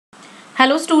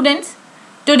Hello students,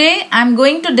 today I am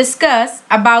going to discuss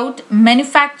about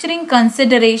manufacturing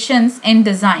considerations in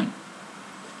design.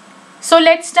 So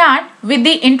let's start with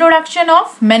the introduction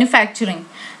of manufacturing.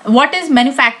 What is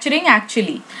manufacturing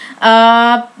actually?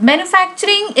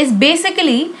 Manufacturing is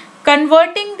basically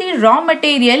converting the raw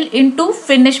material into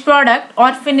finished product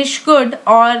or finished good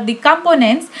or the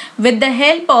components with the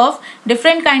help of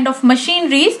different kind of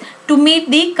machineries to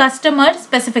meet the customer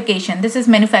specification. This is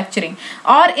manufacturing,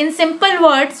 or in simple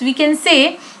words we can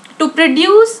say to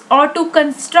produce or to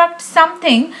construct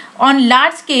something on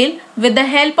large scale with the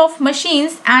help of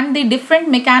machines and the different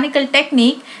mechanical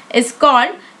technique is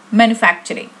called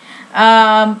manufacturing.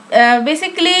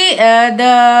 Basically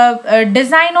the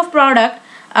design of product,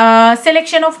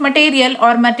 selection of material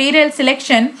or material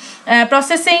selection,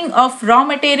 processing of raw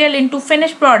material into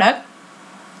finished product,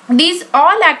 these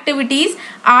all activities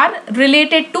are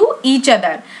related to each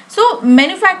other. So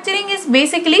manufacturing is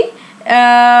basically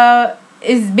the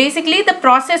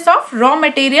process of raw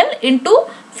material into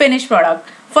finished product.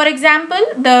 For example,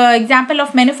 the example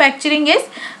of manufacturing is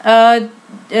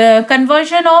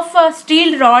conversion of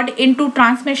steel rod into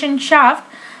transmission shaft.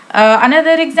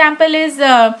 Another example is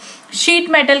sheet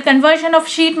metal, conversion of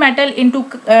sheet metal into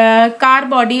car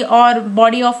body or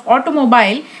body of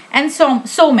automobile, and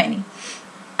so many.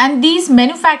 And these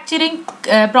manufacturing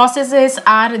processes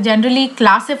are generally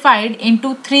classified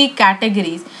into three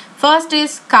categories. First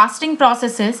is casting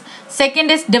processes,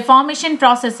 second is deformation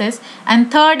processes,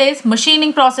 and third is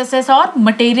machining processes or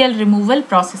material removal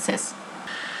processes.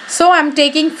 So I am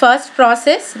taking first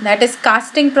process, that is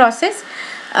casting process.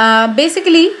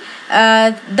 Basically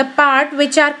the part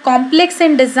which are complex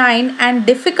in design and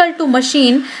difficult to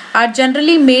machine are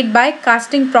generally made by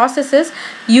casting processes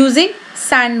using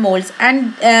sand molds,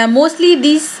 and mostly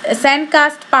these sand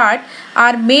cast part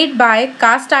are made by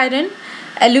cast iron,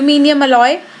 aluminium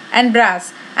alloy and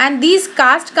brass, and these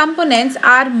cast components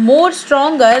are more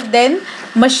stronger than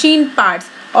machined parts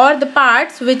or the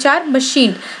parts which are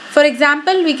machined. For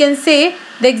example, we can say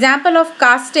the example of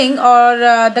casting or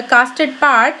the casted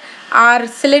part are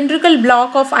cylindrical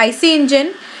block of IC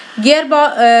engine,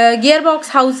 gearbox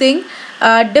housing,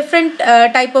 different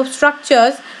type of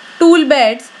structures, tool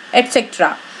beds,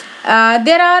 etc.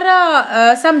 There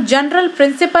are some general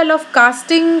principle of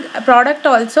casting product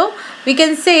also. We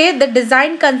can say the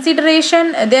design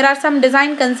consideration, there are some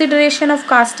design consideration of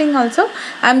casting also.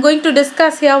 I am going to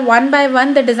discuss here one by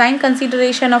one the design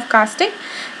consideration of casting.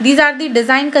 These are the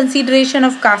design consideration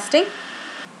of casting.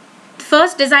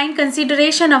 First design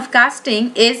consideration of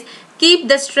casting is keep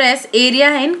the stress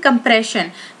area in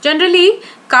compression. Generally,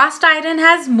 cast iron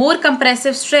has more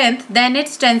compressive strength than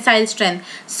its tensile strength.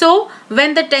 So,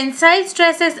 when the tensile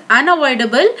stress is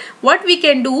unavoidable, what we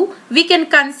can do, we can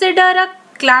consider a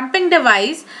clamping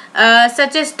device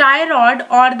such as tie rod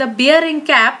or the bearing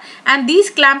cap, and these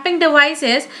clamping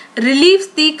devices relieves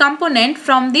the component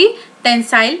from the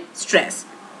tensile stress.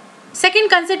 Second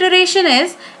consideration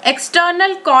is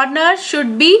external corner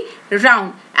should be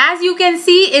round. As you can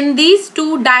see in these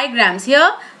two diagrams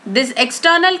here, this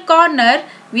external corner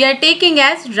we are taking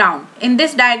as round. In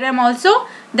this diagram also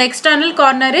the external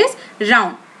corner is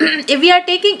round. If we are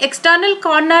taking external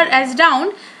corner as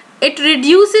round, it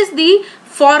reduces the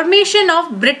formation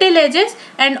of brittle edges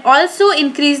and also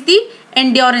increase the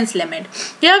endurance limit.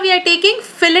 Here we are taking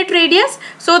fillet radius.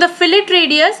 So the fillet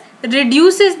radius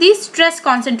reduces the stress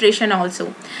concentration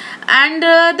also, and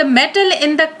the metal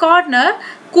in the corner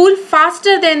cool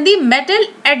faster than the metal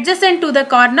adjacent to the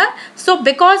corner. So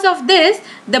because of this,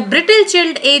 the brittle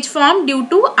chilled edge form due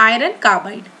to iron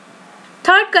carbide.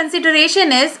 Third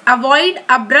consideration is avoid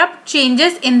abrupt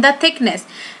changes in the thickness.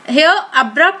 Here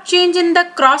abrupt change in the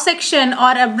cross section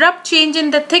or abrupt change in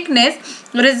the thickness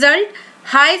result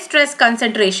high stress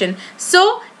concentration.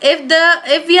 So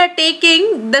if we are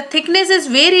taking the thickness is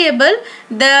variable,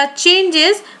 the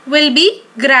changes will be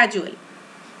gradual.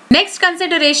 Next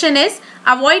consideration is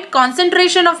avoid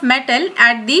concentration of metal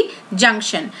at the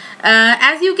junction.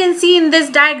 As you can see in this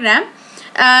diagram,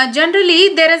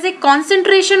 generally there is a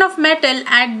concentration of metal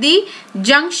at the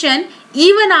junction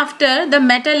even after the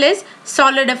metal is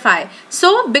solidified.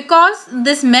 So because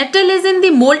this metal is in the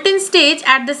molten stage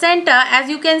at the center, as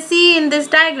you can see in this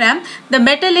diagram, the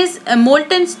metal is a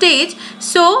molten stage.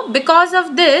 So because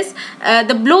of this,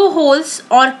 the blowholes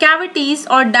or cavities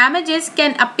or damages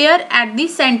can appear at the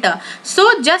center.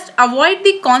 So just avoid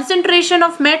the concentration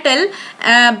of metal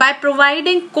by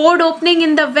providing chord opening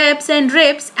in the webs and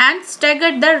ribs and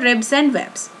stagger the ribs and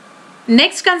webs.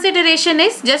 Next consideration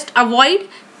is just avoid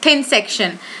thin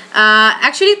section.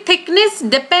 Actually thickness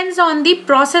depends on the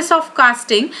process of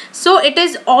casting, so it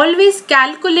is always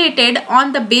calculated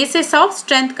on the basis of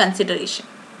strength consideration.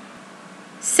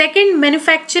 Second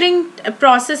manufacturing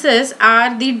processes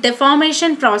are the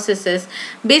deformation processes.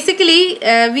 Basically,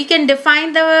 we can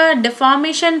define the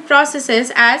deformation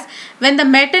processes as when the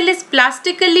metal is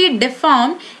plastically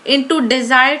deformed into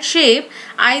desired shape,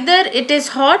 either it is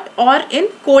hot or in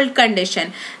cold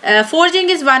condition. Forging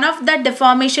is one of the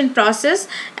deformation process,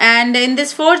 and in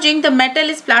this forging the metal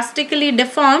is plastically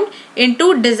deformed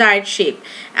into desired shape.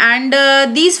 And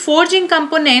these forging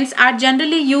components are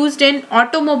generally used in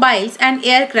automobiles and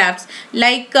aircrafts,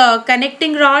 like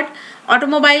connecting rod,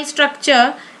 automobile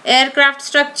structure, aircraft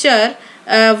structure,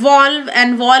 valve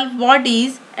and valve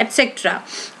bodies, etc.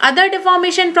 Other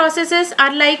deformation processes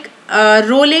are like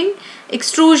rolling,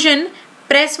 extrusion,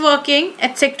 press working,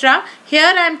 etc.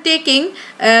 Here I am taking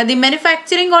the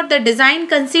manufacturing or the design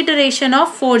consideration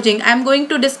of forging. I am going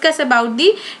to discuss about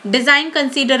the design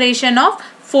consideration of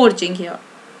forging here.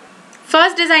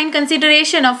 First design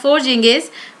consideration of forging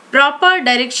is proper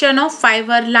direction of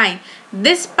fiber line.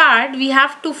 This part we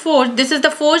have to forge. This is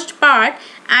the forged part,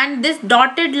 and this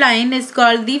dotted line is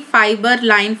called the fiber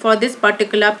line for this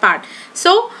particular part.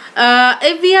 So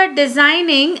if we are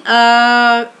designing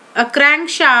a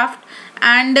crankshaft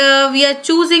and we are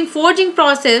choosing forging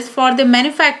process for the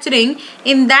manufacturing,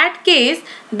 in that case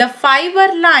the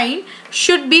fiber line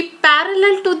should be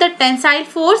parallel to the tensile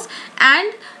force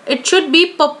and it should be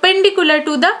perpendicular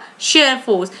to the shear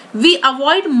force. We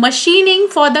avoid machining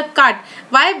for the cut.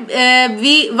 Why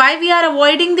we are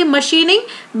avoiding the machining?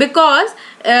 Because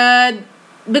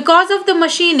of the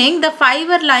machining the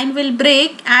fiber line will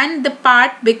break and the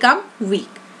part become weak.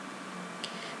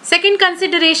 Second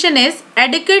consideration is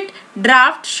adequate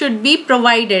draft should be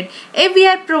provided. If we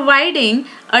are providing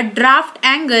a draft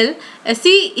angle,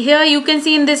 see here you can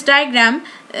see in this diagram,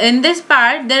 in this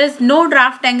part there is no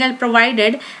draft angle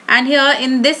provided, and here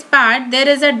in this part there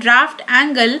is a draft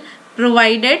angle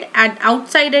provided at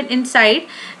outside and inside.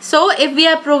 So if we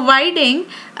are providing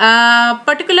a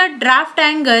particular draft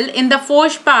angle in the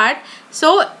forged part,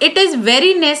 so it is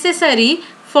very necessary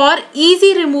for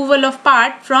easy removal of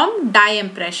part from die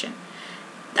impression.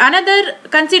 Another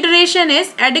consideration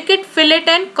is adequate fillet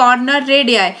and corner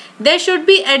radii. There should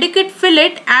be adequate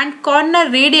fillet and corner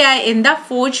radii in the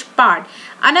forged part.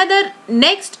 Another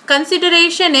next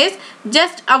consideration is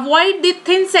just avoid the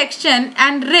thin section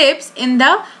and ribs in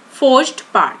the forged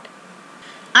part.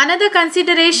 Another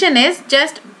consideration is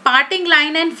just parting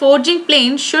line and forging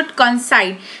plane should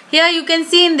coincide. Here you can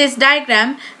see in this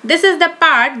diagram, this is the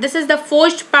part, this is the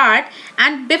forged part,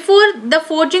 and before the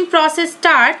forging process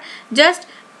start, just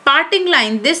parting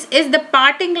line, this is the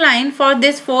parting line for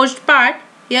this forged part.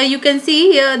 Here you can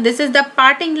see here this is the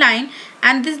parting line,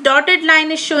 and this dotted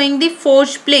line is showing the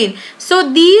forged plane.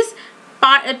 So these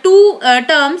two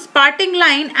terms, parting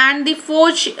line and the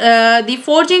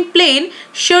forging plane,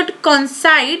 should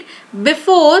coincide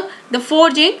before the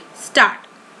forging start.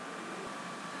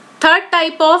 Third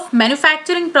type of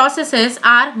manufacturing processes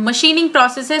are machining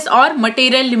processes or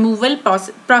material removal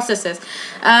processes.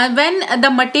 When the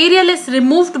material is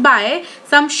removed by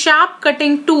some sharp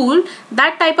cutting tool,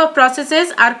 that type of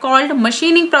processes are called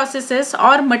machining processes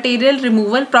or material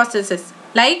removal processes,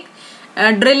 like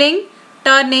drilling,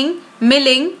 turning,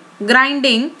 milling,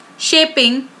 grinding,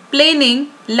 shaping, planing,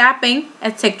 lapping,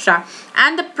 etc.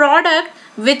 And the product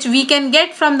which we can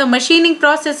get from the machining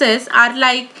processes are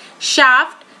like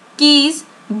shaft, keys,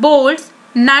 bolts,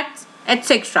 nuts,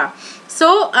 etc.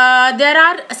 So there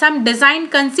are some design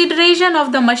consideration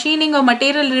of the machining or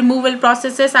material removal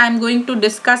processes I am going to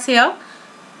discuss here.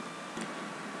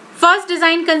 First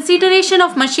design consideration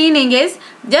of machining is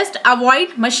just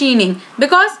avoid machining,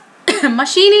 because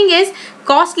machining is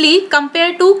costly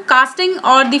compared to casting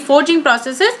or the forging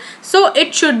processes, so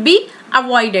it should be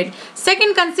avoided.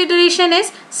 Second consideration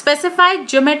is specify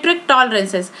geometric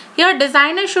tolerances. Here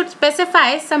designer should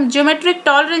specify some geometric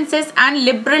tolerances and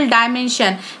liberal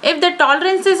dimension. If the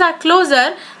tolerances are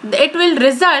closer, it will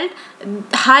result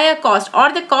higher cost,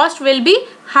 or the cost will be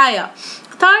higher.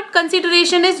 Third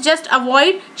consideration is just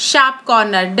avoid sharp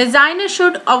corner. Designer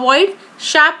should avoid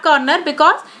sharp corner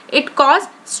because it causes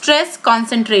stress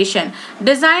concentration.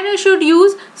 Designer should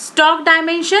use stock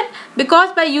dimension,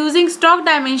 because by using stock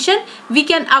dimension we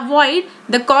can avoid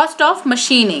the cost of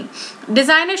machining.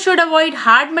 Designer should avoid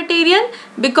hard material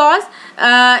because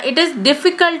it is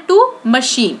difficult to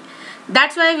machine.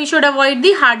 That's why we should avoid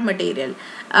the hard material.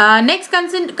 Next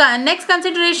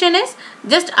consideration is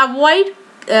just avoid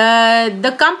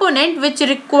the component which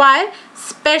require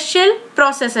special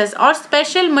processes or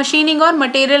special machining or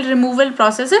material removal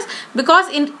processes, because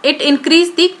it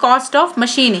increase the cost of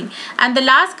machining. And the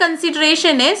last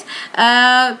consideration is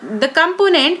the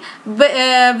component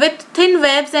with thin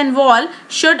webs and wall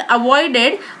should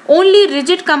avoided. Only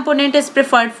rigid component is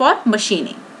preferred for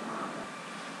machining.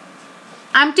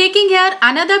 I'm taking here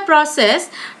another process.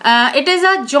 It is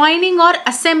a joining or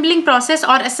assembling process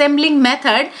or assembling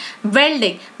method,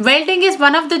 welding. Welding is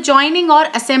one of the joining or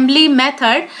assembly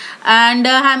method, and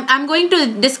I'm going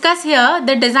to discuss here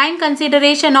the design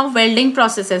consideration of welding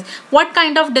processes. What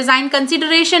kind of design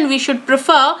consideration we should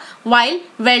prefer while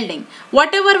welding.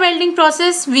 Whatever welding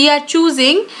process we are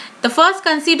choosing, the first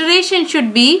consideration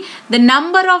should be the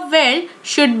number of weld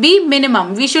should be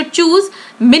minimum. We should choose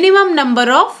minimum number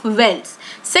of welds.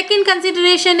 Second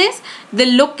consideration is the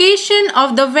location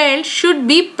of the weld should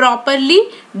be properly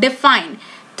defined.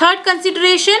 Third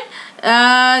consideration,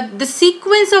 the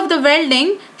sequence of the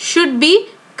welding should be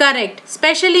correct,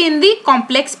 especially in the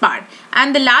complex part.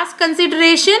 And the last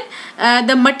consideration,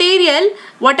 the material,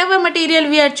 whatever material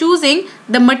we are choosing,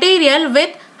 the material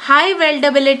with high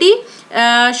weldability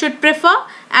should prefer,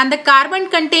 and the carbon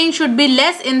content should be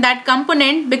less in that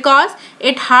component because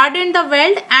it hardened the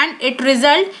weld and it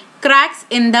result cracks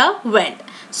in the weld.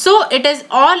 So it is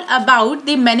all about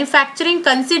the manufacturing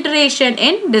consideration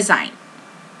in design.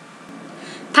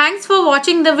 Thanks for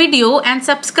watching the video and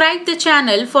subscribe the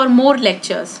channel for more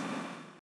lectures.